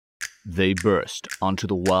They burst onto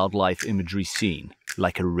the wildlife imagery scene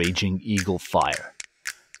like a raging eagle fire.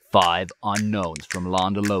 5 unknowns from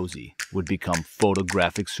Londolozi would become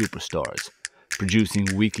photographic superstars, producing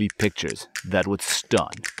weekly pictures that would stun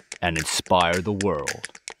and inspire the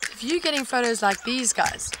world. If you're getting photos like these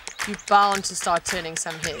guys, you're bound to start turning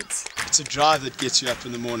some heads. It's a drive that gets you up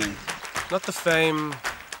in the morning. Not the fame,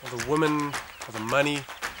 or the women, or the money.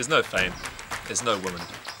 There's no fame, there's no woman,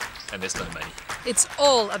 and there's no money. It's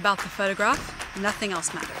all about the photograph. Nothing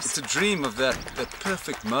else matters. It's a dream of that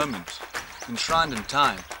perfect moment, enshrined in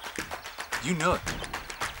time. You know it,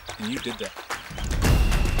 and you did that.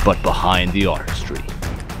 But behind the artistry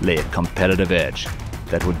lay a competitive edge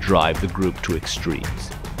that would drive the group to extremes.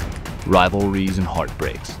 Rivalries and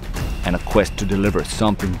heartbreaks, and a quest to deliver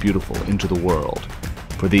something beautiful into the world.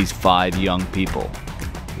 For these 5 young people,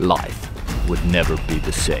 life would never be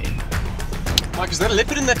the same. Mike, is that a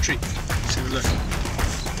leopard in that tree? Let's have a look.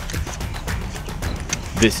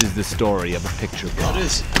 This is the story of a picture blog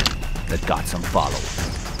that got some followers.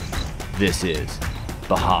 This is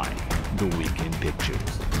Behind the Weekend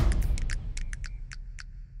Pictures.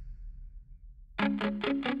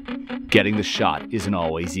 Getting the shot isn't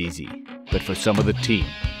always easy, but for some of the team,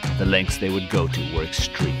 the lengths they would go to were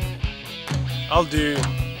extreme. I'll do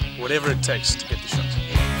whatever it takes to get the shot.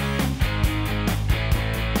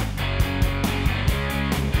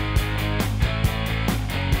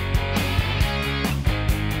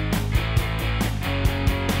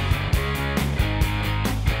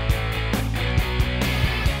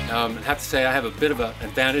 I have to say I have a bit of an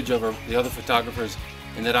advantage over the other photographers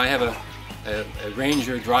in that I have a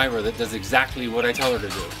ranger driver that does exactly what I tell her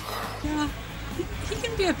to do. Yeah, he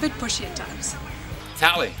can be a bit pushy at times.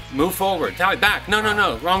 Talley, move forward. Talley, back. No, no,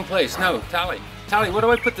 no, wrong place. No, Talley. Talley, what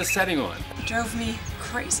do I put the setting on? It drove me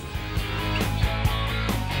crazy.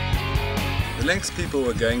 The lengths people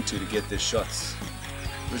were going to get their shots,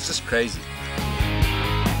 it was just crazy.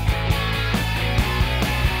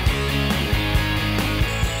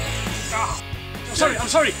 I'm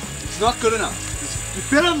sorry. It's not good enough.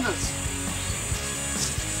 You're better than this.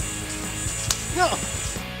 No.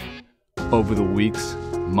 Over the weeks,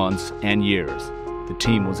 months, and years, the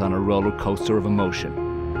team was on a roller coaster of emotion.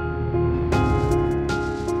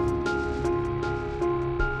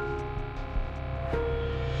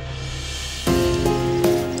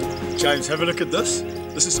 James, have a look at this.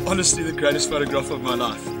 This is honestly the greatest photograph of my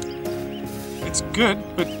life. It's good,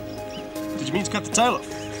 but did you mean to cut the tail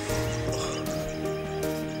off?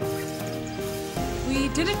 We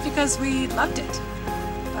did it because we loved it.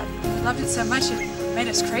 But we loved it so much it made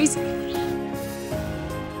us crazy.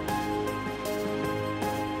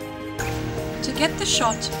 To get the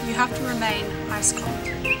shot, you have to remain ice cold.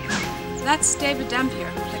 That's David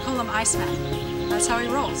Dampier. They call him Iceman. That's how he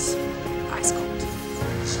rolls. Ice cold.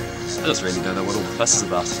 I just really don't know what all the fuss is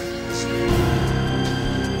about.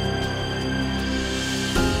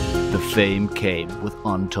 The fame came with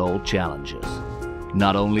untold challenges,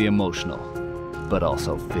 not only emotional, but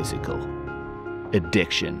also physical.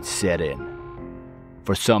 Addiction set in.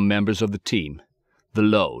 For some members of the team, the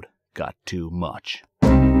load got too much.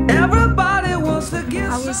 I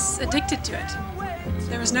was addicted to it.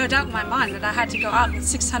 There was no doubt in my mind that I had to go out with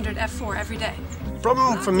 600 f4 every day. The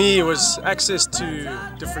problem for me was access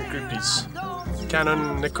to different groupies.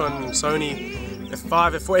 Canon, Nikon, Sony,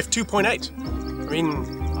 f5, f4, f2.8. I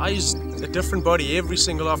mean, I used a different body every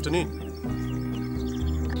single afternoon.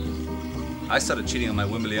 I started cheating on my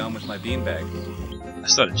Wimbledon with my beanbag. I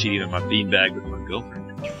started cheating on my beanbag with my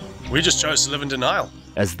girlfriend. We just chose to live in denial.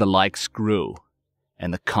 As the likes grew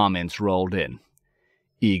and the comments rolled in,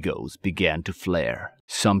 egos began to flare.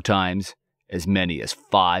 Sometimes as many as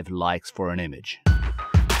 5 likes for an image.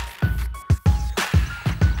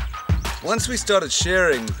 Once we started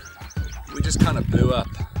sharing, we just kind of blew up.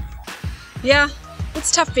 Yeah,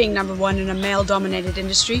 it's tough being #1 in a male-dominated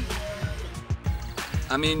industry.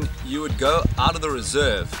 I mean, you would go out of the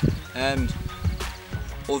reserve, and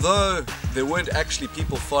although there weren't actually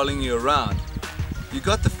people following you around, you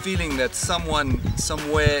got the feeling that someone,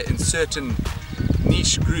 somewhere in certain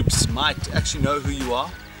niche groups might actually know who you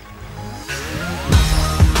are.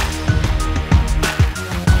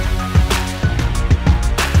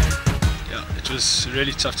 Yeah, it was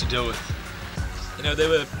really tough to deal with. You know,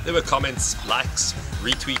 there were comments, likes,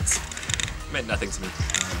 retweets. It meant nothing to me.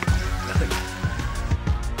 Nothing.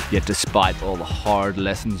 Yet despite all the hard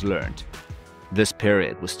lessons learned, this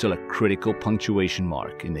period was still a critical punctuation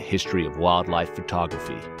mark in the history of wildlife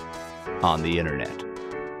photography on the internet.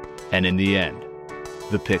 And in the end,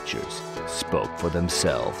 the pictures spoke for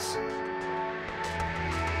themselves.